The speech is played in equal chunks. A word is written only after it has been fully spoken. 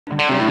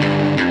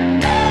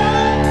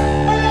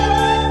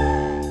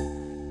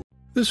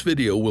This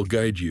video will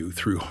guide you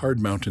through hard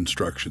mount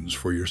instructions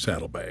for your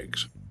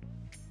saddlebags.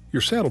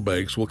 Your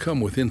saddlebags will come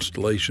with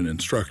installation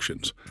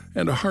instructions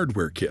and a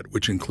hardware kit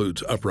which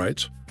includes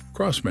uprights,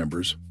 cross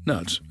members,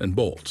 nuts, and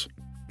bolts.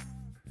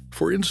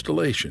 For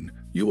installation,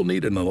 you will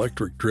need an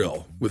electric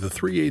drill with a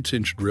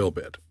 3/8" drill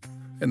bit,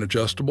 an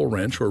adjustable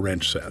wrench or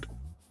wrench set,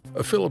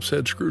 a Phillips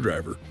head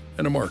screwdriver,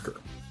 and a marker.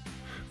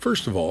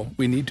 First of all,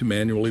 we need to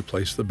manually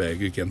place the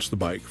bag against the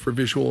bike for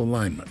visual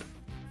alignment.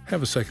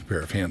 Have a second pair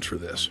of hands for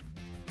this.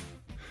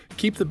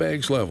 Keep the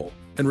bags level,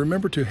 and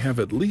remember to have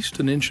at least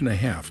 1.5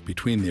 inches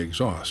between the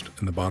exhaust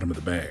and the bottom of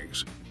the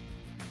bags.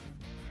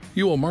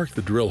 You will mark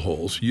the drill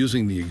holes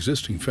using the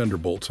existing fender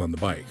bolts on the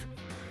bike.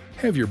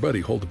 Have your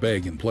buddy hold the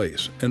bag in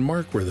place and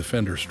mark where the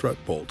fender strut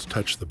bolts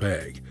touch the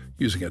bag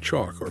using a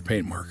chalk or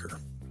paint marker.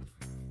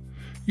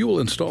 You will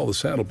install the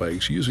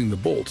saddlebags using the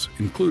bolts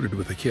included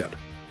with the kit.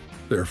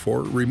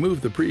 Therefore, remove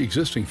the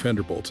pre-existing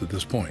fender bolts at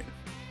this point.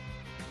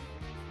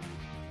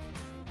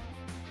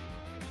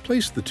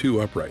 Place the two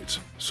uprights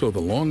so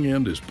the long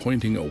end is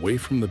pointing away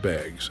from the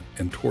bags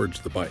and towards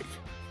the bike.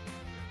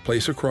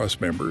 Place a cross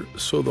member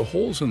so the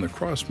holes in the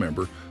cross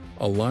member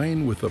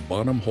align with the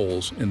bottom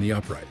holes in the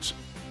uprights.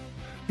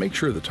 Make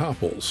sure the top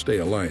holes stay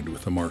aligned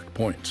with the marked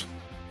points.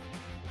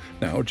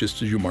 Now,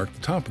 just as you mark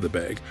the top of the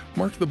bag,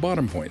 mark the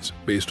bottom points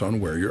based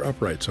on where your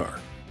uprights are.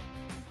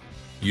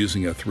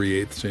 Using a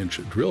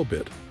 3/8" drill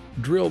bit,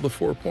 drill the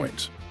 4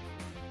 points.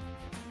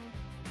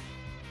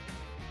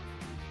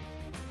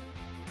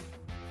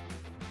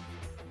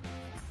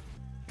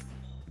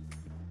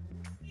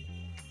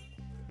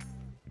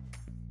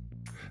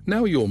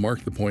 Now you will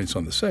mark the points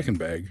on the second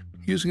bag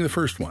using the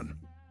first one.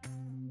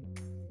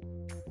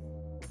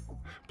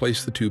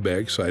 Place the two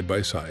bags side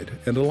by side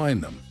and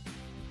align them.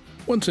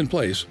 Once in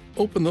place,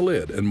 open the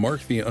lid and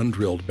mark the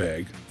undrilled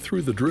bag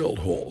through the drilled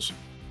holes.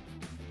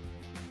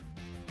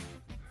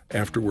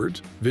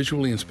 Afterwards,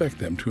 visually inspect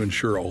them to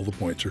ensure all the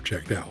points are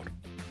checked out.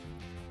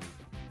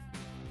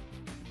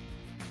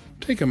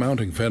 Take a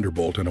mounting fender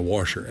bolt and a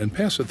washer and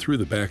pass it through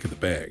the back of the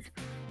bag,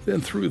 then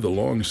through the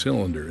long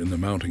cylinder in the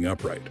mounting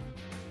upright.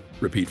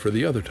 Repeat for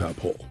the other top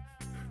hole.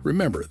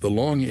 Remember, the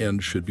long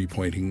end should be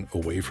pointing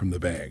away from the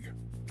bag.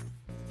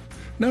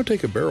 Now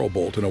take a barrel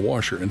bolt and a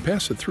washer and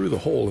pass it through the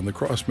hole in the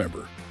cross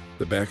member,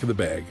 the back of the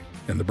bag,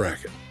 and the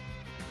bracket.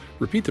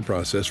 Repeat the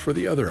process for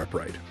the other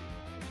upright.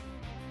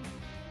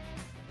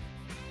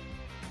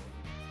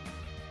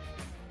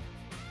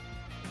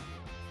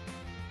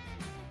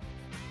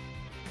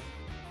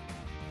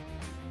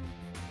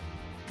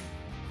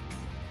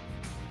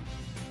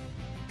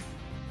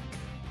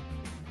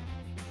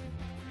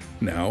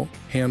 Now,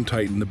 hand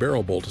tighten the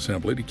barrel bolt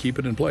assembly to keep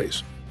it in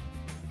place.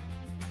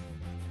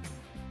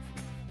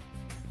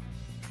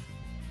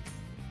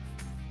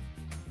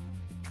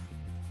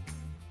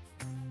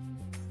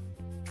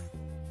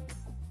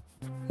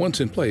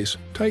 Once in place,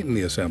 tighten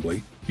the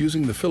assembly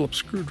using the Phillips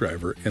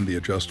screwdriver and the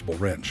adjustable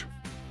wrench.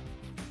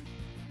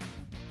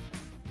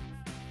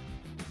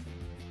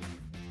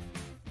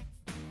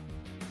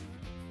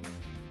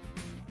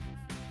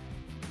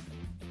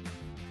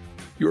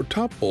 Your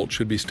top bolt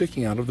should be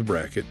sticking out of the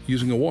bracket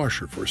using a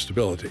washer for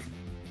stability.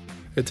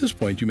 At this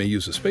point, you may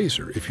use a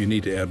spacer if you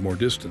need to add more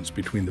distance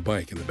between the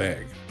bike and the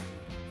bag.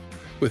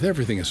 With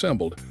everything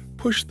assembled,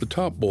 push the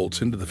top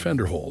bolts into the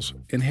fender holes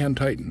and hand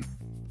tighten.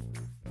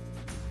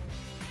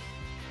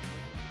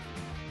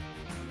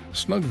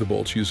 Snug the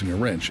bolts using a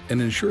wrench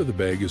and ensure the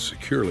bag is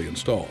securely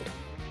installed.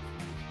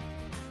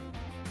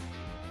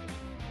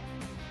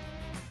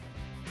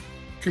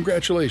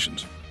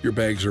 Congratulations! Your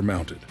bags are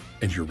mounted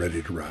and you're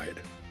ready to ride.